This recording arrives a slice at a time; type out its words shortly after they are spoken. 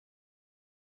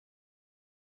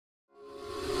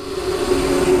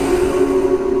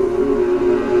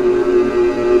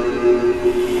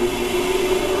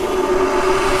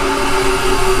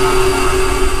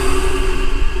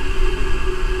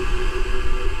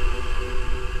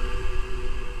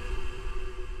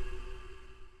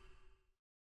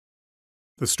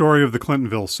The story of the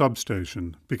Clintonville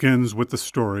Substation begins with the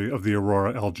story of the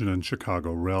Aurora, Elgin, and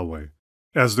Chicago Railway,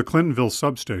 as the Clintonville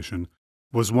Substation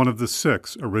was one of the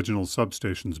 6 original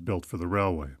substations built for the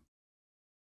railway.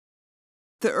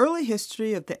 The early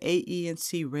history of the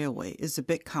AE&C Railway is a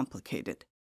bit complicated,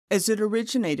 as it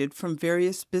originated from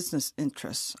various business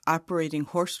interests operating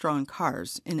horse-drawn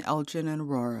cars in Elgin and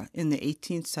Aurora in the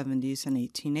 1870s and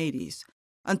 1880s,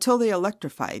 until they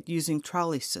electrified using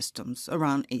trolley systems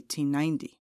around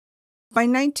 1890. By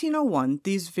 1901,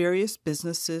 these various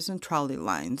businesses and trolley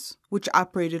lines, which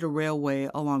operated a railway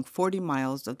along 40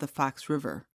 miles of the Fox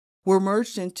River, were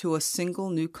merged into a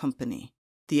single new company,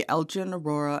 the Elgin,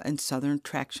 Aurora, and Southern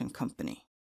Traction Company.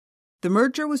 The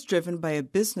merger was driven by a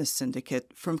business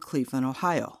syndicate from Cleveland,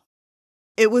 Ohio.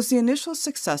 It was the initial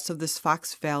success of this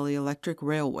Fox Valley Electric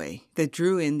Railway that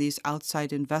drew in these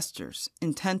outside investors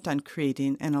intent on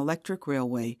creating an electric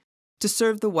railway to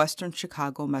serve the western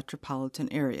Chicago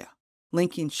metropolitan area,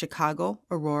 linking Chicago,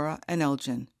 Aurora, and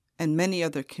Elgin, and many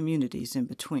other communities in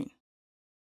between.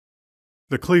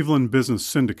 The Cleveland business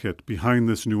syndicate behind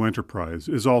this new enterprise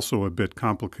is also a bit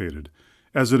complicated,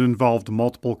 as it involved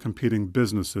multiple competing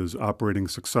businesses operating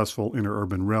successful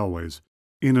interurban railways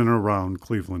in and around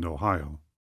Cleveland, Ohio.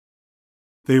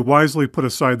 They wisely put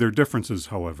aside their differences,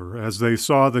 however, as they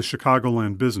saw the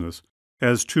Chicagoland business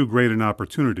as too great an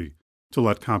opportunity to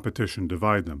let competition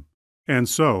divide them, and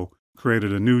so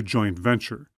created a new joint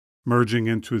venture, merging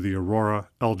into the Aurora,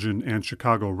 Elgin, and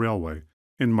Chicago Railway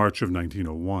in March of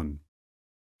 1901.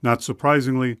 Not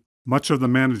surprisingly, much of the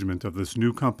management of this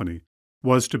new company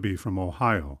was to be from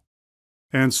Ohio.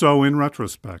 And so, in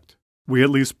retrospect, we at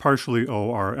least partially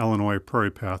owe our Illinois Prairie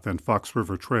Path and Fox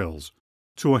River trails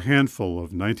to a handful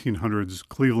of 1900s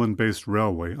Cleveland-based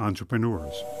railway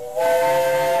entrepreneurs.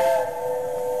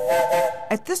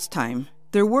 At this time,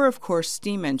 there were, of course,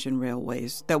 steam engine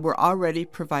railways that were already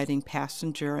providing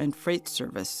passenger and freight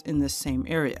service in this same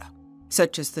area,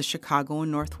 such as the Chicago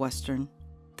and Northwestern,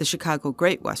 the Chicago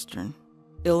Great Western,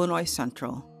 Illinois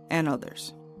Central, and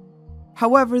others.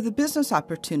 However, the business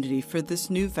opportunity for this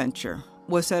new venture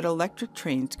was that electric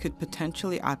trains could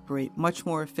potentially operate much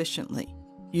more efficiently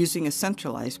using a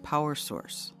centralized power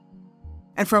source.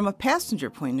 And from a passenger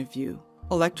point of view,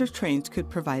 electric trains could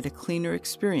provide a cleaner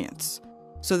experience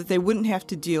so that they wouldn't have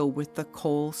to deal with the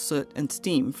coal, soot, and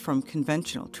steam from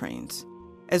conventional trains,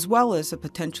 as well as a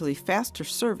potentially faster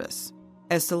service,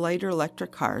 as the lighter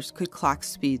electric cars could clock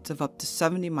speeds of up to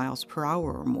 70 miles per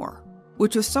hour or more,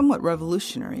 which was somewhat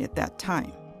revolutionary at that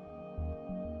time.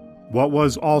 What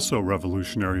was also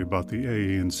revolutionary about the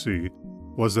AE&C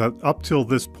was that up till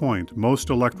this point, most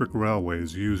electric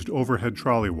railways used overhead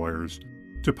trolley wires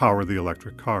to power the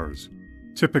electric cars,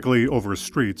 typically over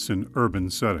streets in urban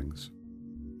settings.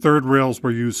 Third rails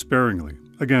were used sparingly,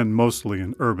 again mostly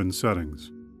in urban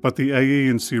settings, but the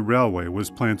AE&C Railway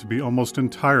was planned to be almost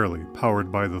entirely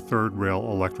powered by the third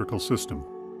rail electrical system,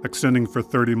 extending for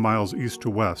 30 miles east to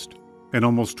west and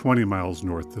almost 20 miles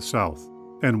north to south,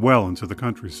 and well into the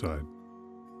countryside.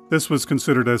 This was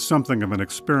considered as something of an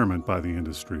experiment by the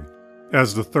industry,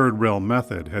 as the third rail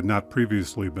method had not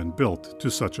previously been built to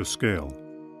such a scale.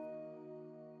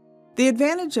 The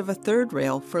advantage of a third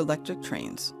rail for electric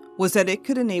trains was that it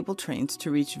could enable trains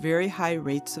to reach very high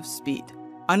rates of speed,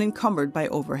 unencumbered by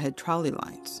overhead trolley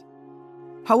lines.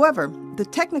 However, the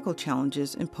technical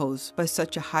challenges imposed by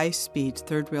such a high-speed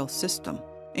third rail system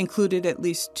included at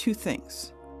least 2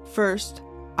 things. First,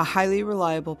 a highly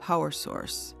reliable power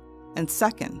source, and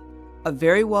second, a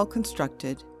very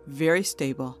well-constructed, very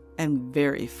stable, and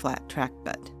very flat track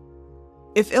bed.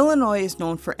 If Illinois is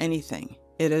known for anything,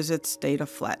 it is its state of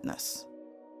flatness.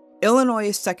 Illinois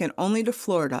is second only to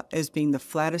Florida as being the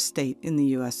flattest state in the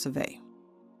US of A.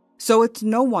 So it's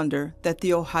no wonder that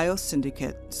the Ohio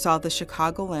Syndicate saw the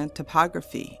Chicagoland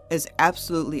topography as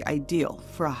absolutely ideal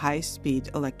for a high-speed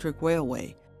electric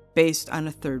railway based on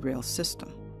a third rail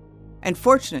system. And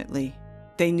fortunately,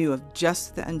 they knew of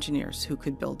just the engineers who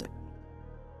could build it.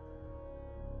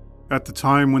 At the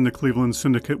time when the Cleveland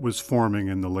Syndicate was forming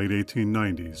in the late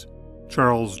 1890s,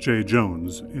 Charles J.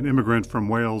 Jones, an immigrant from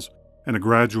Wales and a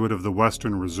graduate of the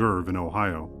Western Reserve in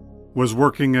Ohio, was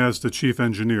working as the chief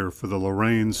engineer for the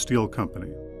Lorraine Steel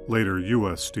Company, later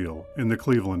U.S. Steel, in the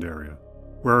Cleveland area,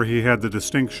 where he had the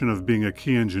distinction of being a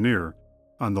key engineer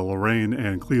on the Lorraine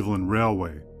and Cleveland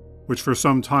Railway, which for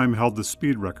some time held the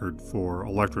speed record for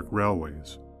electric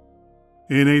railways.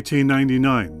 In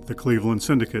 1899, the Cleveland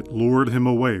Syndicate lured him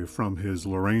away from his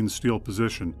Lorraine Steel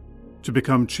position to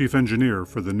become chief engineer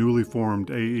for the newly formed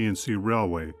AE&C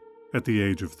Railway at the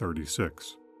age of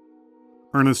 36.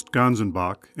 Ernest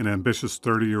Ganzenbach, an ambitious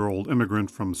 30-year-old immigrant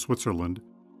from Switzerland,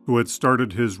 who had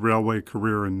started his railway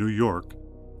career in New York,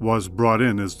 was brought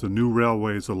in as the new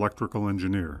railway's electrical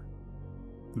engineer.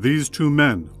 These two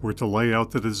men were to lay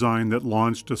out the design that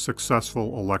launched a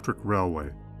successful electric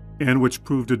railway, and which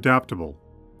proved adaptable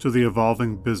to the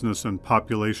evolving business and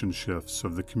population shifts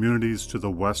of the communities to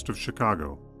the west of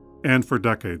Chicago, and for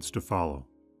decades to follow.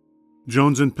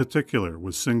 Jones in particular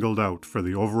was singled out for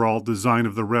the overall design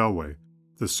of the railway,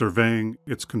 the surveying,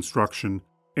 its construction,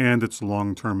 and its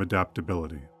long-term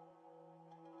adaptability.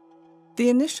 The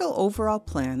initial overall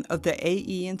plan of the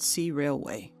AE&C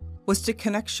Railway was to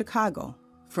connect Chicago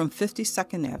from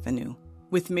 52nd Avenue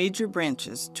with major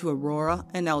branches to Aurora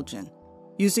and Elgin,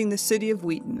 using the city of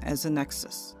Wheaton as a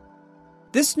nexus.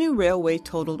 This new railway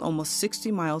totaled almost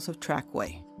 60 miles of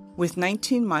trackway, with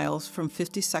 19 miles from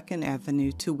 52nd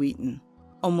Avenue to Wheaton,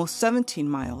 almost 17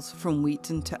 miles from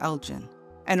Wheaton to Elgin,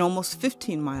 and almost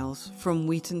 15 miles from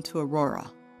Wheaton to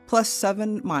Aurora, plus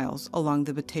 7 miles along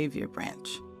the Batavia branch.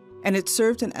 And it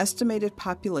served an estimated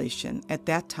population at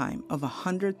that time of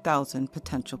 100,000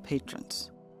 potential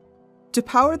patrons. To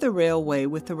power the railway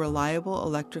with a reliable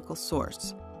electrical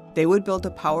source, they would build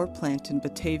a power plant in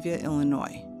Batavia,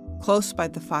 Illinois, close by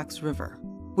the Fox River,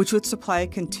 which would supply a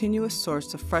continuous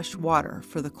source of fresh water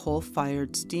for the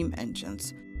coal-fired steam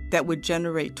engines that would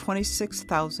generate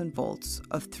 26,000 volts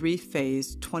of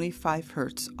three-phase 25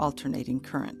 Hz alternating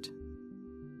current.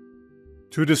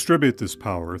 To distribute this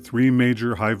power, 3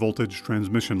 major high-voltage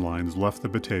transmission lines left the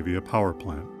Batavia power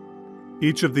plant.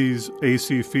 Each of these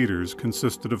AC feeders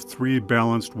consisted of 3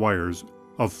 balanced wires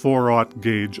of 4/0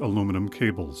 gauge aluminum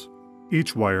cables,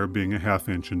 each wire being a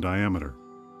half-inch in diameter.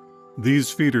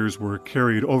 These feeders were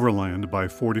carried overland by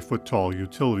 40-foot-tall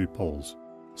utility poles,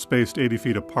 spaced 80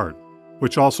 feet apart,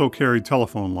 which also carried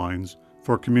telephone lines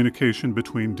for communication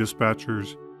between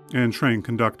dispatchers and train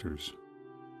conductors.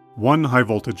 One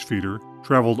high-voltage feeder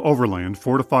traveled overland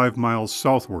 4 to 5 miles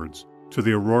southwards to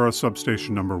the Aurora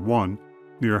Substation No. 1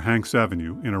 near Hanks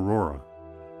Avenue in Aurora.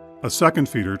 A second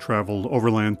feeder traveled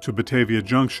overland to Batavia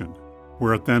Junction,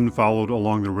 where it then followed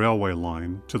along the railway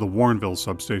line to the Warrenville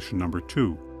Substation No.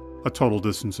 2, a total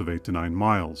distance of 8 to 9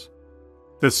 miles.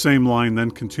 This same line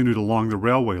then continued along the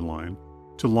railway line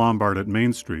to Lombard at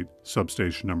Main Street,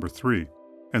 Substation No. 3,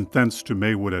 and thence to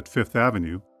Maywood at 5th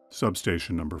Avenue,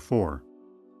 Substation No. 4.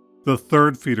 The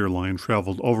third feeder line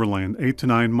traveled overland 8 to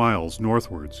 9 miles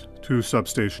northwards to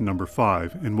Substation No.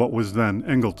 5 in what was then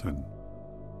Engleton.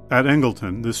 At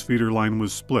Engleton, this feeder line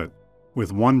was split,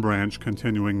 with one branch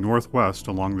continuing northwest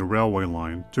along the railway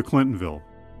line to Clintonville,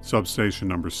 Substation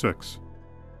No. 6.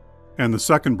 And the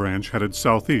second branch headed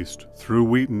southeast through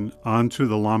Wheaton onto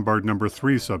the Lombard No.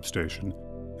 3 substation,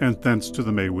 and thence to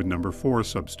the Maywood No. 4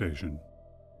 substation.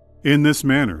 In this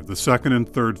manner, the second and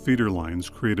third feeder lines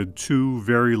created 2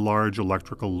 very large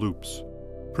electrical loops,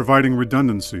 providing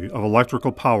redundancy of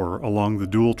electrical power along the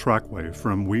dual trackway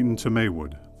from Wheaton to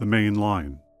Maywood, the main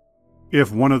line.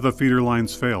 If one of the feeder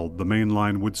lines failed, the main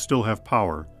line would still have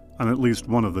power on at least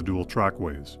one of the dual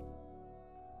trackways.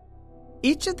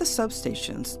 Each of the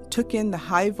substations took in the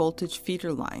high-voltage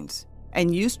feeder lines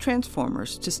and used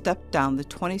transformers to step down the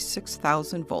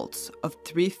 26,000 volts of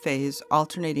three-phase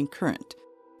alternating current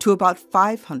to about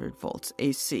 500 volts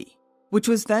AC, which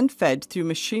was then fed through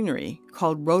machinery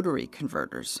called rotary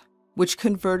converters, which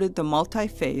converted the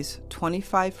multi-phase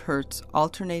 25 Hz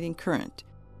alternating current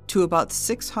to about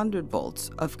 600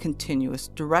 volts of continuous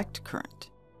direct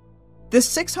current. This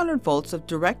 600 volts of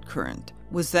direct current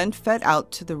was then fed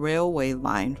out to the railway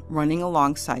line running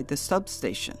alongside the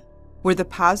substation, where the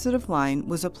positive line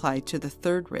was applied to the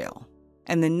third rail,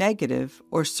 and the negative,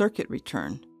 or circuit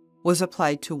return, was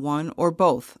applied to one or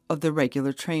both of the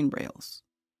regular train rails.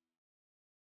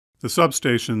 The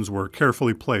substations were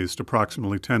carefully placed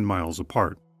approximately 10 miles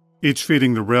apart, each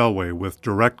feeding the railway with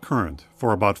direct current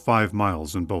for about 5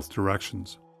 miles in both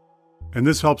directions. And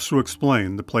this helps to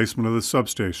explain the placement of the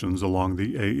substations along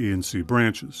the AE&C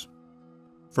branches.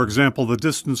 For example, the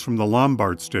distance from the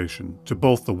Lombard station to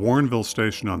both the Warrenville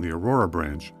station on the Aurora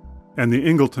branch and the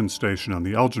Ingleton station on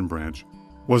the Elgin branch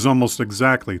was almost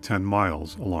exactly 10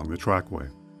 miles along the trackway.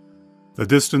 The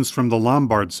distance from the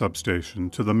Lombard substation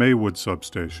to the Maywood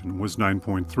substation was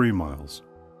 9.3 miles.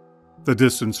 The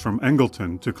distance from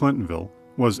Engleton to Clintonville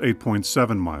was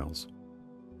 8.7 miles.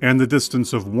 And the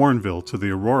distance of Warrenville to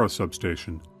the Aurora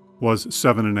substation was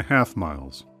 7.5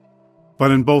 miles.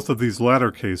 But in both of these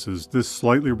latter cases, this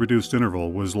slightly reduced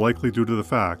interval was likely due to the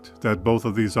fact that both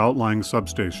of these outlying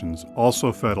substations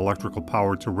also fed electrical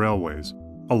power to railways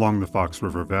along the Fox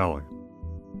River Valley.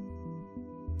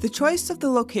 The choice of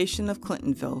the location of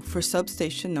Clintonville for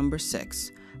substation number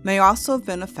 6 may also have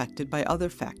been affected by other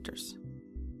factors.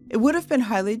 It would have been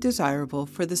highly desirable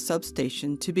for the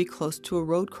substation to be close to a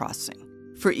road crossing,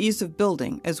 for ease of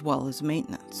building as well as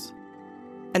maintenance.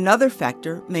 Another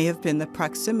factor may have been the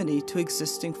proximity to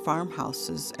existing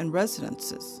farmhouses and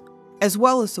residences, as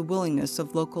well as the willingness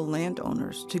of local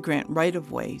landowners to grant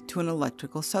right-of-way to an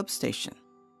electrical substation.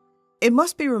 It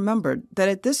must be remembered that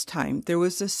at this time there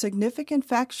was a significant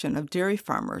faction of dairy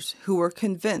farmers who were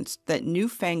convinced that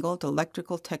newfangled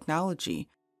electrical technology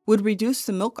would reduce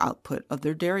the milk output of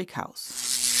their dairy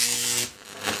cows.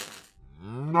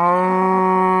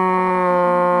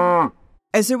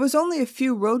 As there was only a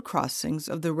few road crossings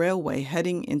of the railway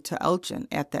heading into Elgin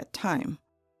at that time,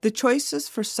 the choices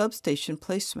for substation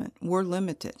placement were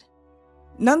limited.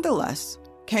 Nonetheless,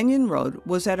 Kenyon Road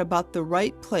was at about the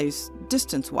right place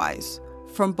distance-wise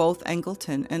from both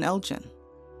Angleton and Elgin.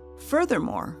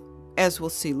 Furthermore, as we'll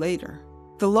see later,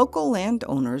 the local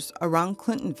landowners around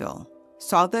Clintonville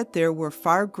saw that there were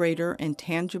far greater and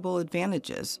tangible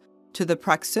advantages to the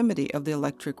proximity of the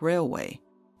electric railway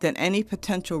than any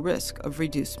potential risk of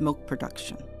reduced milk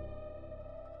production.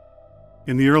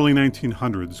 In the early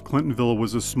 1900s, Clintonville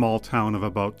was a small town of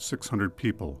about 600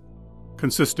 people,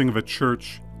 consisting of a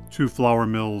church, 2 flour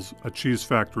mills, a cheese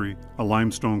factory, a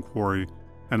limestone quarry,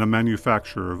 and a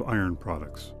manufacturer of iron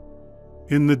products.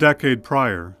 In the decade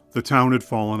prior, the town had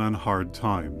fallen on hard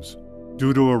times,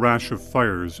 due to a rash of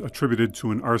fires attributed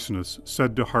to an arsonist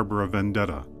said to harbor a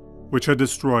vendetta, which had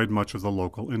destroyed much of the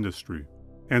local industry.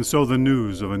 And so the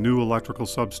news of a new electrical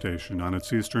substation on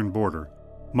its eastern border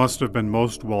must have been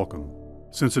most welcome,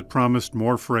 since it promised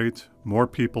more freight, more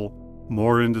people,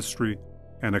 more industry,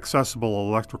 and accessible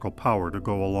electrical power to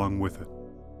go along with it.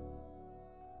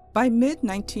 By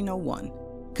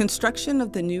mid-1901, construction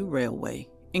of the new railway,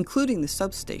 including the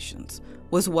substations,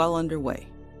 was well underway.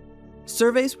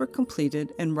 Surveys were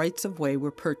completed and rights-of-way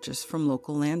were purchased from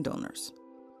local landowners.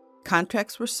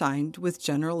 Contracts were signed with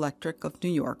General Electric of New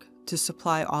York to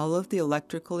supply all of the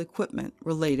electrical equipment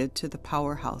related to the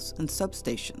powerhouse and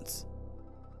substations.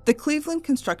 The Cleveland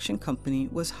Construction Company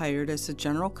was hired as the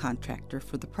general contractor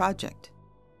for the project.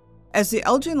 As the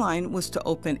Elgin line was to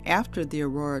open after the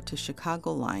Aurora to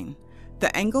Chicago line, the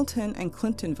Angleton and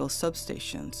Clintonville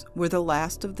substations were the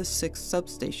last of the 6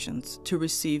 substations to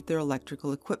receive their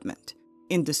electrical equipment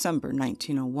in December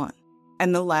 1901,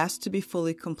 and the last to be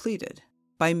fully completed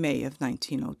by May of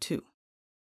 1902.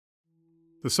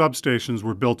 The substations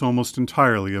were built almost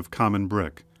entirely of common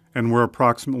brick and were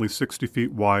approximately 60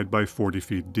 feet wide by 40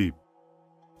 feet deep.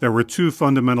 There were 2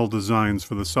 fundamental designs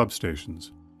for the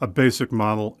substations, a basic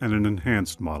model and an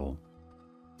enhanced model.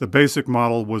 The basic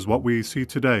model was what we see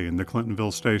today in the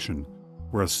Clintonville Station,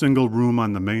 where a single room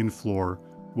on the main floor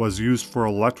was used for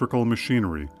electrical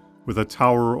machinery with a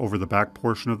tower over the back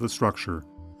portion of the structure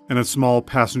and a small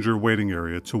passenger waiting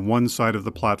area to one side of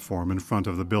the platform in front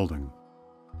of the building.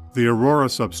 The Aurora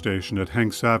substation at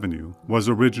Hanks Avenue was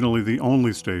originally the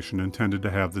only station intended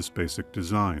to have this basic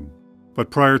design,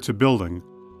 but prior to building,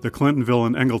 the Clintonville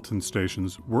and Angleton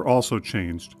stations were also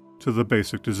changed to the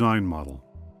basic design model.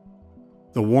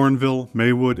 The Warrenville,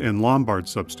 Maywood, and Lombard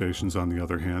substations, on the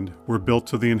other hand, were built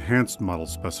to the enhanced model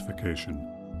specification,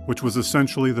 which was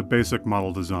essentially the basic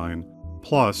model design,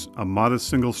 plus a modest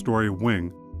single-story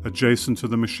wing adjacent to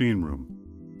the machine room,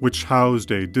 which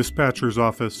housed a dispatcher's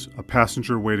office, a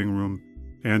passenger waiting room,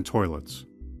 and toilets.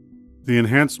 The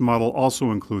enhanced model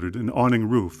also included an awning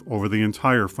roof over the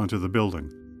entire front of the building,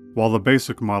 while the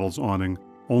basic model's awning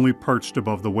only perched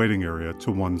above the waiting area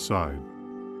to one side.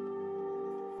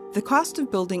 The cost of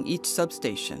building each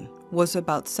substation was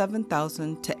about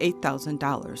 $7,000 to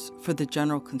 $8,000 for the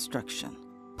general construction,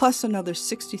 plus another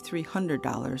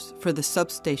 $6,300 for the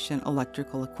substation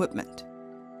electrical equipment.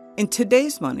 In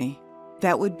today's money,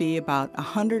 that would be about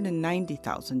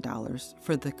 $190,000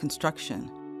 for the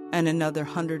construction and another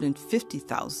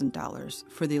 $150,000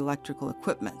 for the electrical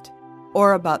equipment,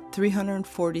 or about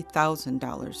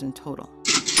 $340,000 in total.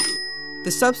 The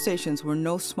substations were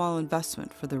no small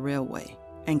investment for the railway,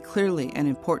 and clearly an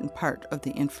important part of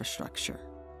the infrastructure.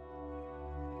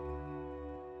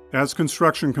 As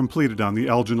construction completed on the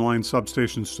Elgin line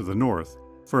substations to the north,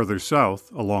 further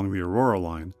south along the Aurora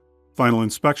line, final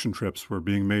inspection trips were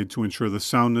being made to ensure the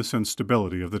soundness and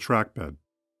stability of the trackbed.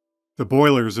 The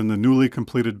boilers in the newly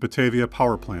completed Batavia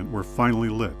power plant were finally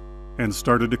lit and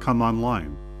started to come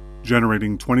online,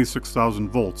 generating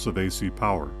 26,000 volts of AC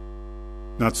power.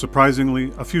 Not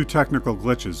surprisingly, a few technical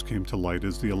glitches came to light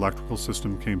as the electrical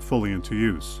system came fully into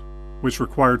use, which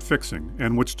required fixing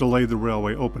and which delayed the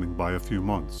railway opening by a few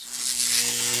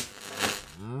months.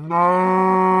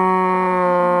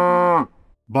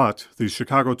 But the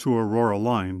Chicago to Aurora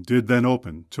line did then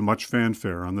open to much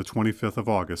fanfare on the 25th of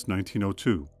August,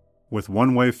 1902, with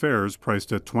one-way fares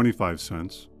priced at 25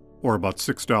 cents, or about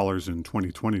 $6 in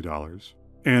 2020 dollars,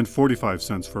 and 45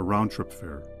 cents for round-trip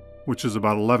fare, which is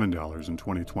about $11 in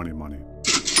 2020 money.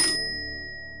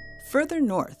 Further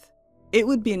north, it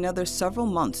would be another several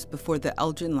months before the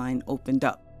Elgin line opened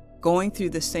up, going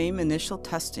through the same initial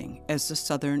testing as the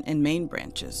southern and main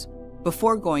branches,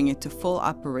 before going into full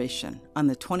operation on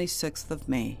the 26th of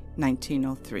May,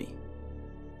 1903.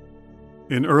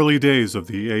 In early days of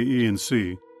the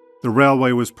AE&C, the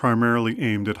railway was primarily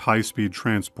aimed at high-speed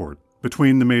transport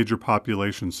between the major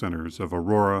population centers of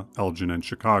Aurora, Elgin, and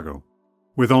Chicago,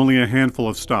 with only a handful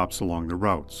of stops along the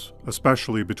routes,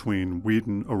 especially between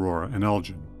Wheaton, Aurora, and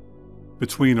Elgin.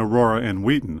 Between Aurora and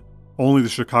Wheaton, only the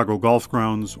Chicago Golf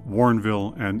Grounds,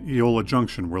 Warrenville, and Eola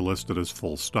Junction were listed as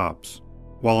full stops,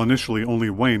 while initially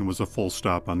only Wayne was a full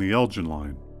stop on the Elgin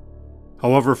line.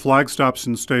 However, flag stops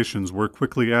and stations were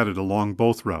quickly added along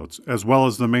both routes, as well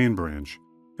as the main branch,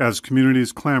 as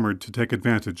communities clamored to take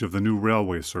advantage of the new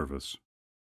railway service.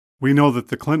 We know that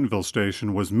the Clintonville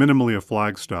Station was minimally a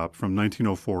flag stop from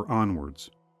 1904 onwards,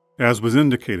 as was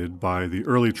indicated by the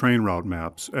early train route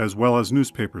maps as well as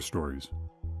newspaper stories.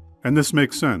 And this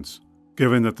makes sense,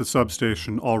 given that the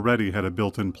substation already had a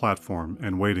built-in platform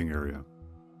and waiting area.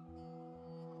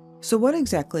 So what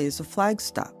exactly is a flag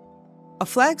stop? A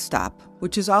flag stop,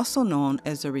 which is also known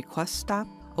as a request stop,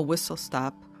 a whistle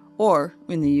stop, or,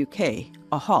 in the UK,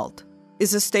 a halt,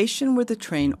 is a station where the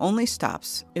train only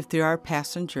stops if there are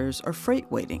passengers or freight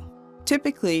waiting,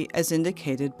 typically as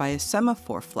indicated by a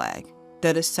semaphore flag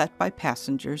that is set by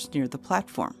passengers near the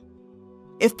platform.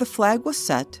 If the flag was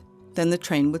set, then the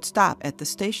train would stop at the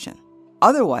station.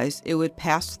 Otherwise, it would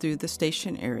pass through the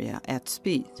station area at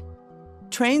speed.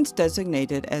 Trains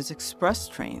designated as express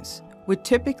trains would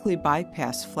typically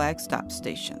bypass flag stop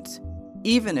stations,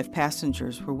 even if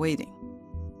passengers were waiting.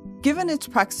 Given its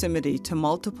proximity to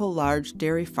multiple large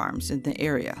dairy farms in the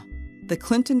area, the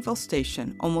Clintonville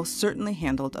Station almost certainly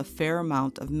handled a fair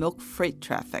amount of milk freight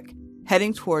traffic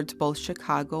heading towards both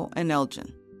Chicago and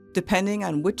Elgin, depending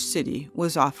on which city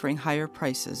was offering higher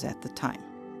prices at the time.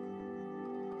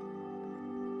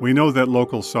 We know that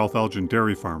local South Elgin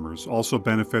dairy farmers also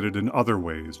benefited in other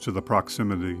ways to the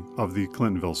proximity of the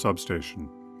Clintonville substation.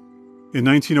 In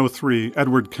 1903,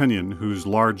 Edward Kenyon, whose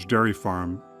large dairy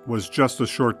farm was just a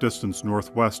short distance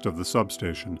northwest of the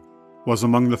substation, was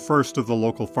among the first of the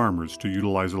local farmers to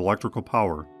utilize electrical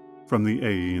power from the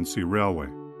AE&C Railway.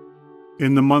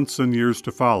 In the months and years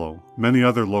to follow, many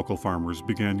other local farmers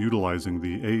began utilizing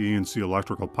the AE&C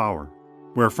electrical power,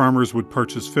 where farmers would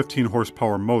purchase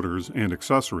 15-horsepower motors and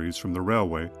accessories from the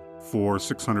railway for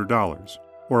 $600,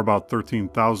 or about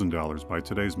 $13,000 by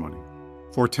today's money,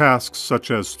 for tasks such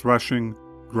as threshing,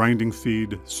 grinding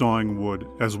feed, sawing wood,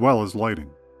 as well as lighting.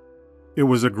 It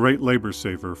was a great labor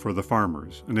saver for the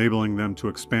farmers, enabling them to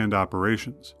expand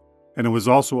operations, and it was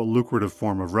also a lucrative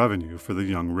form of revenue for the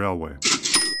young railway.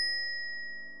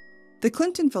 The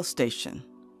Clintonville Station,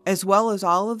 as well as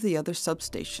all of the other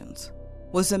substations,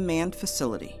 was a manned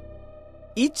facility.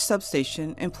 Each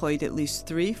substation employed at least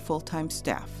 3 full-time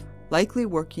staff, likely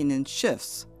working in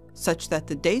shifts, such that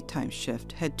the daytime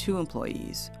shift had 2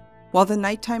 employees, while the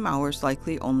nighttime hours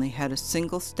likely only had a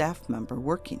single staff member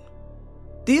working.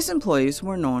 These employees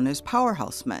were known as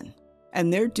powerhouse men,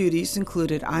 and their duties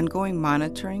included ongoing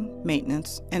monitoring,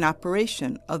 maintenance, and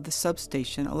operation of the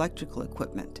substation electrical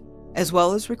equipment, as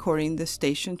well as recording the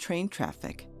station train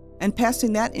traffic and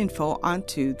passing that info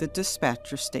onto the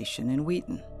dispatcher station in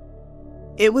Wheaton.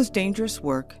 It was dangerous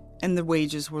work, and the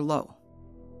wages were low.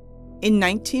 In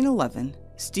 1911,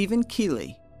 Stephen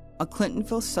Keeley, a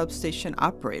Clintonville substation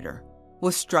operator,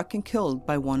 was struck and killed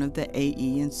by one of the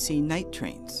AE&C night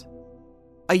trains.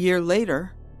 A year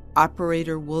later,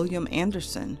 operator William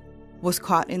Anderson was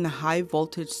caught in the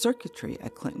high-voltage circuitry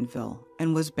at Clintonville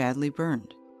and was badly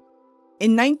burned.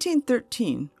 In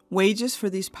 1913, wages for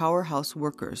these powerhouse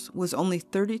workers was only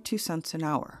 32 cents an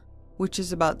hour, which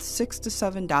is about $6 to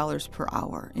 $7 per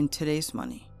hour in today's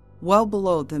money, well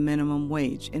below the minimum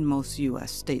wage in most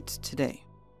U.S. states today.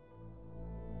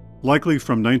 Likely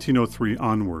from 1903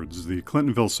 onwards, the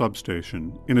Clintonville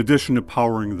substation, in addition to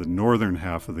powering the northern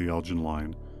half of the Elgin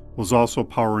line, was also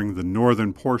powering the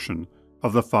northern portion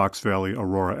of the Fox Valley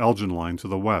Aurora Elgin line to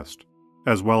the west,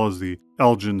 as well as the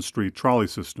Elgin Street trolley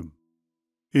system.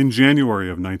 In January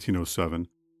of 1907,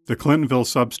 the Clintonville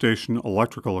substation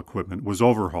electrical equipment was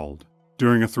overhauled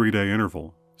during a 3-day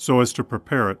interval so as to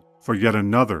prepare it for yet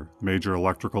another major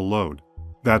electrical load,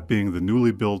 that being the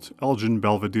newly built Elgin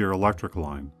Belvedere electric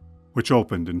line, which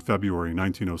opened in February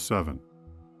 1907.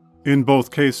 In both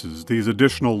cases, these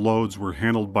additional loads were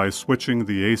handled by switching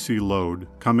the AC load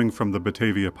coming from the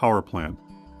Batavia power plant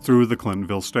through the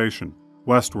Clintonville Station,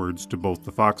 westwards to both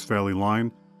the Fox Valley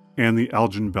Line and the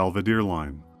Elgin Belvedere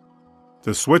Line.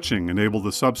 The switching enabled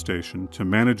the substation to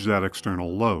manage that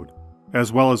external load,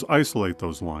 as well as isolate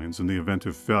those lines in the event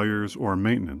of failures or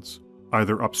maintenance,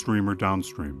 either upstream or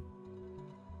downstream.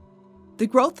 The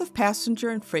growth of passenger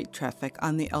and freight traffic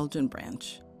on the Elgin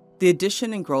Branch, the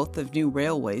addition and growth of new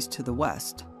railways to the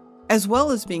west, as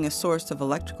well as being a source of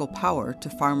electrical power to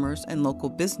farmers and local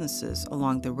businesses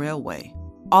along the railway,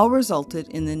 all resulted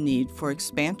in the need for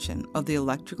expansion of the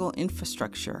electrical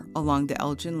infrastructure along the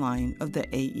Elgin line of the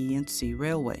AE&C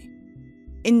Railway.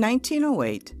 In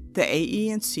 1908, the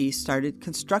AE&C started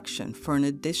construction for an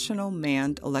additional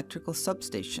manned electrical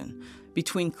substation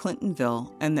between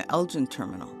Clintonville and the Elgin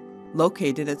Terminal,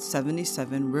 located at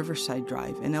 77 Riverside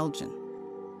Drive in Elgin.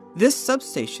 This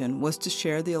substation was to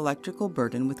share the electrical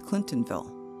burden with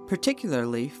Clintonville,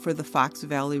 particularly for the Fox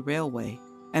Valley Railway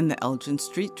and the Elgin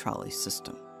Street Trolley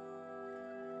system.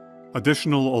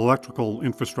 Additional electrical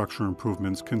infrastructure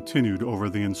improvements continued over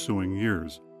the ensuing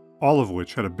years, all of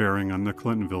which had a bearing on the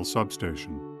Clintonville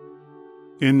substation.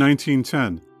 In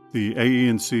 1910, the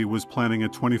AE&C was planning a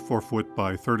 24-foot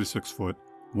by 36-foot,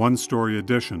 one-story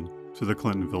addition to the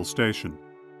Clintonville station,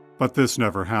 but this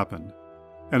never happened,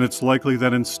 and it's likely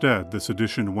that instead this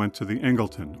addition went to the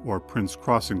Angleton or Prince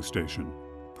Crossing station,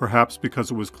 perhaps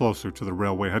because it was closer to the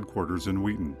railway headquarters in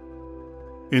Wheaton.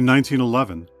 In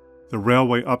 1911, the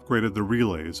railway upgraded the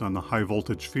relays on the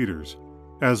high-voltage feeders,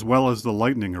 as well as the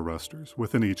lightning arresters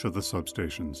within each of the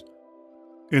substations.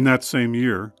 In that same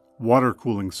year, water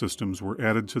cooling systems were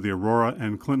added to the Aurora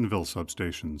and Clintonville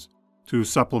substations to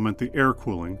supplement the air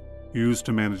cooling used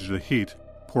to manage the heat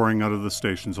pouring out of the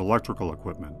station's electrical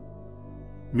equipment.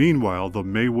 Meanwhile, the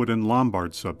Maywood and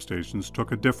Lombard substations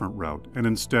took a different route and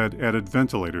instead added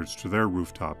ventilators to their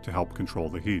rooftop to help control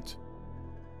the heat.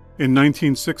 In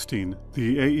 1916,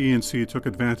 the AE&C took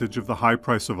advantage of the high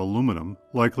price of aluminum,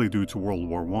 likely due to World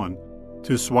War I,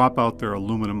 to swap out their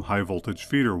aluminum high-voltage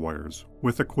feeder wires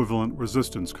with equivalent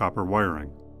resistance copper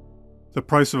wiring. The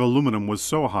price of aluminum was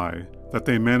so high that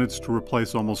they managed to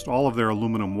replace almost all of their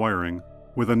aluminum wiring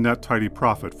with a net tidy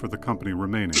profit for the company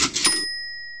remaining.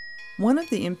 One of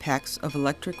the impacts of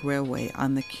electric railway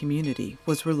on the community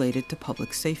was related to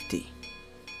public safety.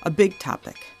 A big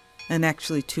topic, and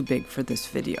actually too big for this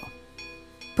video.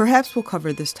 Perhaps we'll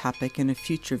cover this topic in a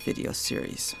future video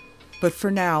series. But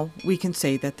for now, we can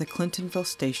say that the Clintonville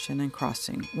Station and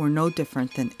crossing were no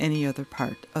different than any other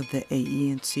part of the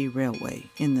AE&C Railway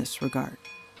in this regard.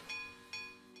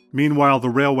 Meanwhile, the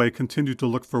railway continued to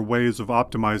look for ways of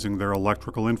optimizing their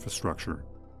electrical infrastructure,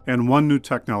 and one new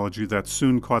technology that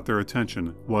soon caught their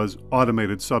attention was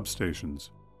automated substations.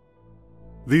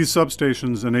 These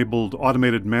substations enabled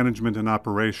automated management and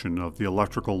operation of the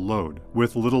electrical load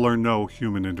with little or no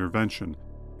human intervention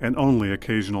and only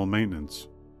occasional maintenance.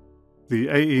 The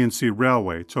AE&C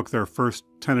Railway took their first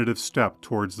tentative step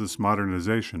towards this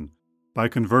modernization by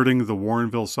converting the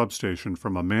Warrenville substation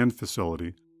from a manned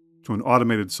facility to an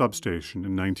automated substation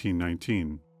in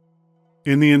 1919.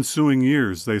 In the ensuing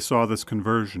years, they saw this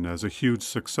conversion as a huge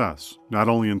success, not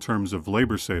only in terms of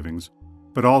labor savings,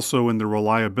 but also in the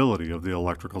reliability of the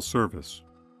electrical service.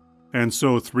 And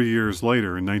so 3 years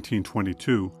later, in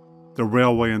 1922, the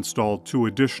railway installed 2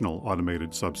 additional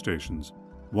automated substations,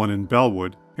 one in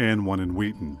Bellwood and one in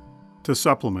Wheaton, to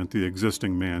supplement the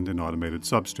existing manned and automated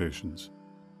substations.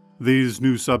 These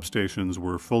new substations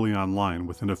were fully online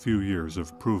within a few years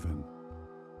of proving.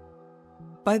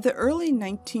 By the early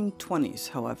 1920s,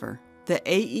 however, the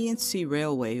AE&C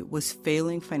Railway was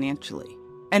failing financially,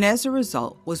 and as a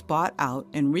result was bought out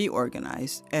and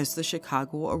reorganized as the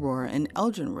Chicago, Aurora, and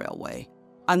Elgin Railway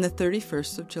on the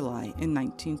 31st of July in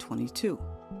 1922.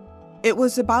 It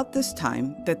was about this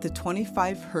time that the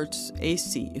 25 Hz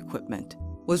AC equipment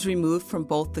was removed from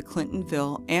both the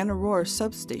Clintonville and Aurora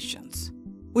substations,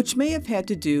 which may have had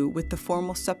to do with the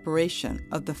formal separation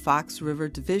of the Fox River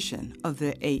Division of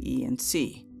the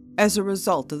AE&C as a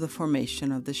result of the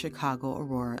formation of the Chicago,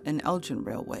 Aurora, and Elgin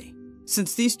Railway,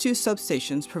 since these 2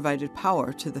 substations provided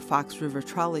power to the Fox River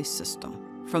trolley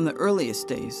system from the earliest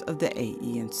days of the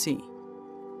AE&C.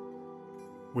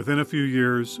 Within a few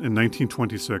years, in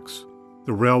 1926,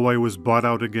 the railway was bought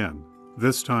out again,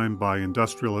 this time by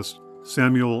industrialist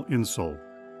Samuel Insull,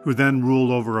 who then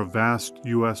ruled over a vast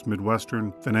U.S.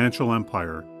 Midwestern financial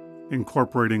empire,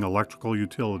 incorporating electrical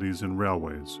utilities and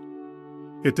railways.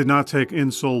 It did not take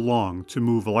Insull long to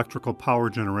move electrical power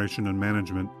generation and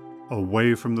management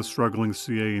away from the struggling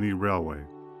CA&E Railway,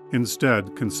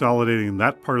 instead consolidating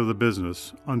that part of the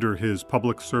business under his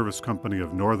Public Service Company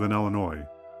of Northern Illinois,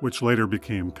 which later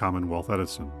became Commonwealth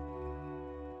Edison.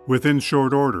 Within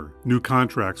short order, new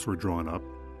contracts were drawn up,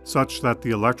 such that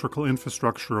the electrical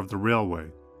infrastructure of the railway,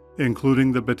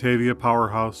 including the Batavia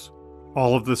powerhouse,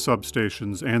 all of the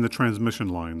substations and the transmission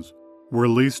lines, were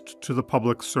leased to the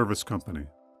Public Service Company,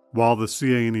 while the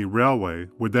CA&E Railway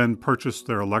would then purchase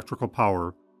their electrical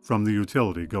power from the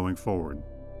utility going forward.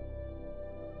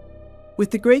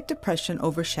 With the Great Depression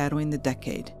overshadowing the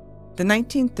decade, the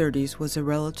 1930s was a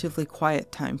relatively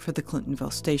quiet time for the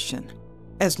Clintonville Station,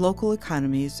 as local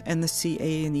economies and the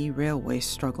CA&E Railway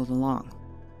struggled along.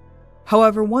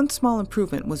 However, one small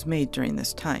improvement was made during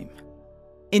this time.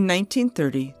 In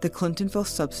 1930, the Clintonville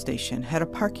Substation had a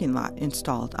parking lot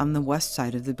installed on the west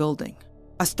side of the building,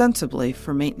 ostensibly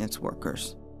for maintenance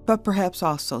workers, but perhaps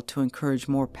also to encourage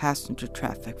more passenger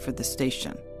traffic for the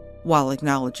station, while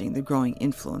acknowledging the growing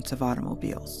influence of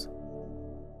automobiles.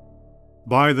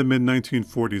 By the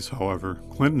mid-1940s, however,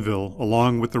 Clintonville,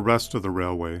 along with the rest of the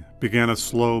railway, began a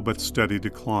slow but steady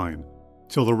decline,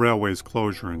 till the railway's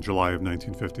closure in July of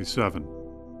 1957.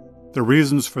 The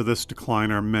reasons for this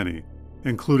decline are many,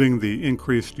 including the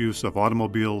increased use of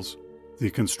automobiles, the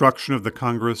construction of the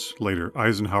Congress, later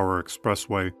Eisenhower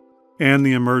Expressway, and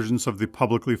the emergence of the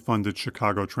publicly funded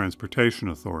Chicago Transportation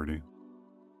Authority.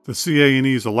 The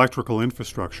CA&E's electrical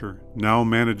infrastructure, now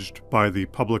managed by the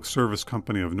Public Service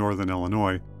Company of Northern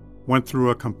Illinois, went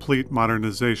through a complete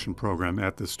modernization program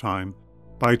at this time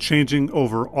by changing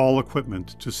over all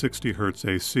equipment to 60 Hz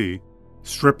AC,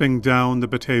 stripping down the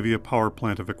Batavia power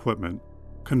plant of equipment,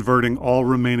 converting all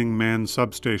remaining manned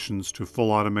substations to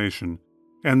full automation,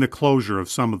 and the closure of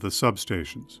some of the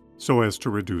substations, so as to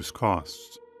reduce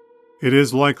costs. It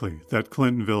is likely that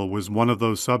Clintonville was one of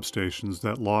those substations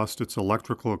that lost its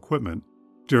electrical equipment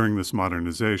during this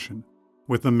modernization,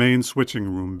 with the main switching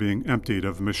room being emptied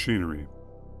of machinery.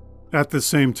 At the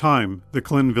same time, the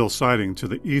Clintonville siding to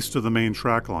the east of the main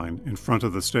track line in front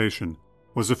of the station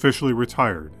was officially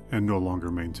retired and no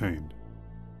longer maintained.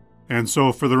 And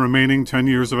so for the remaining 10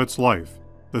 years of its life,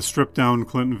 the stripped-down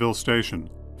Clintonville Station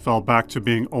fell back to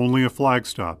being only a flag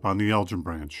stop on the Elgin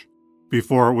Branch,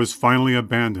 before it was finally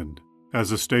abandoned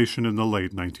as a station in the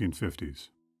late 1950s.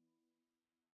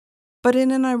 But in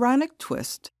an ironic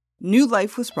twist, new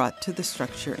life was brought to the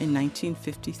structure in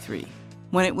 1953,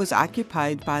 when it was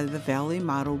occupied by the Valley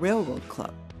Model Railroad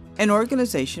Club, an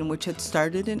organization which had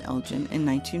started in Elgin in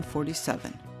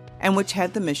 1947, and which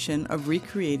had the mission of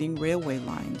recreating railway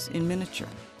lines in miniature.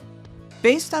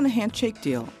 Based on a handshake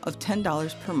deal of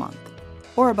 $10 per month,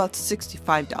 or about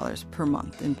 $65 per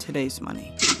month in today's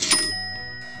money,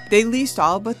 they leased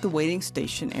all but the waiting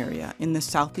station area in the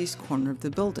southeast corner of the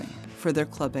building for their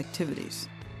club activities,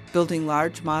 building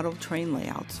large model train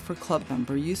layouts for club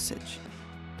member usage.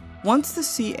 Once the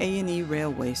CA&E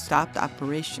Railway stopped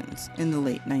operations in the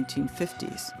late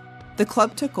 1950s, the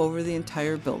club took over the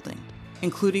entire building,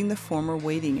 including the former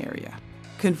waiting area,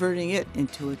 converting it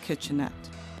into a kitchenette.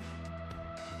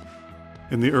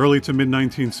 In the early to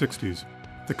mid-1960s,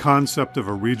 the concept of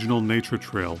a regional nature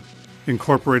trail,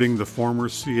 incorporating the former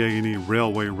CA&E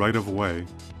Railway right-of-way,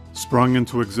 sprung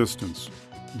into existence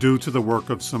due to the work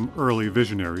of some early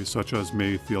visionaries such as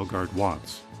May Thielgard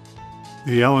Watts.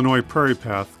 The Illinois Prairie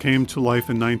Path came to life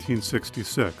in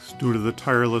 1966 due to the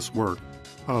tireless work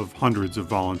of hundreds of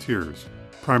volunteers,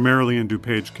 primarily in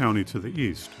DuPage County to the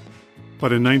east.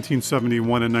 But in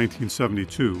 1971 and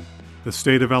 1972, the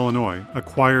state of Illinois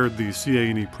acquired the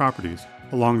CA&E properties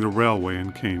along the railway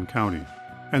in Kane County,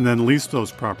 and then leased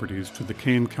those properties to the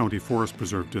Kane County Forest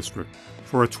Preserve District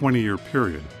for a 20-year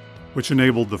period, which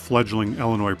enabled the fledgling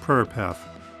Illinois Prairie Path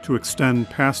to extend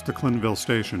past the Clintonville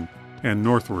Station and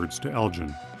northwards to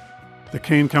Elgin. The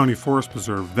Kane County Forest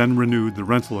Preserve then renewed the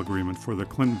rental agreement for the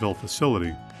Clintonville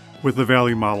facility with the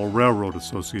Valley Model Railroad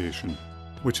Association,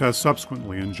 which has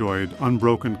subsequently enjoyed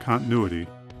unbroken continuity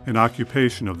and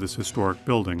occupation of this historic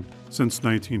building since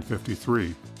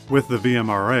 1953, with the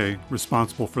VMRA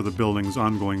responsible for the building's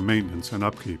ongoing maintenance and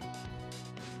upkeep.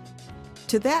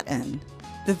 To that end,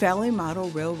 the Valley Model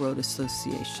Railroad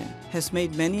Association has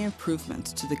made many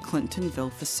improvements to the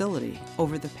Clintonville facility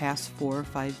over the past 4 or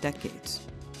 5 decades,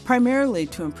 primarily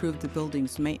to improve the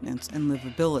building's maintenance and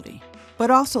livability,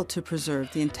 but also to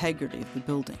preserve the integrity of the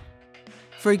building.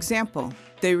 For example,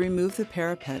 they removed the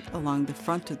parapet along the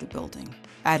front of the building,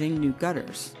 adding new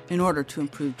gutters in order to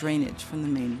improve drainage from the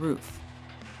main roof.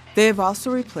 They have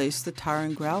also replaced the tar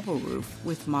and gravel roof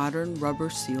with modern rubber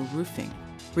seal roofing,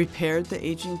 repaired the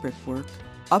aging brickwork,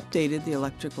 updated the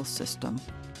electrical system,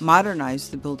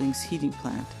 modernized the building's heating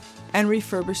plant, and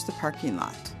refurbished the parking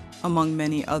lot, among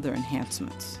many other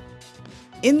enhancements.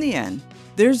 In the end,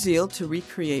 their zeal to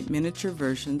recreate miniature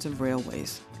versions of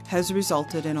railways has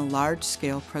resulted in a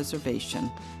large-scale preservation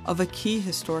of a key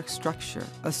historic structure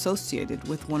associated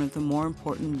with one of the more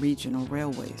important regional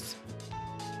railways.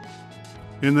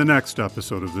 In the next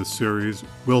episode of this series,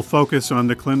 we'll focus on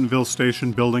the Clintonville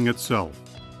Station building itself.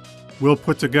 We'll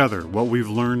put together what we've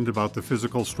learned about the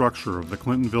physical structure of the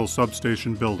Clintonville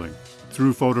Substation building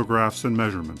through photographs and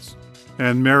measurements,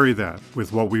 and marry that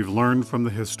with what we've learned from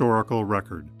the historical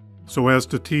record, so as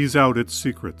to tease out its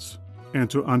secrets and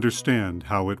to understand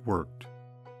how it worked.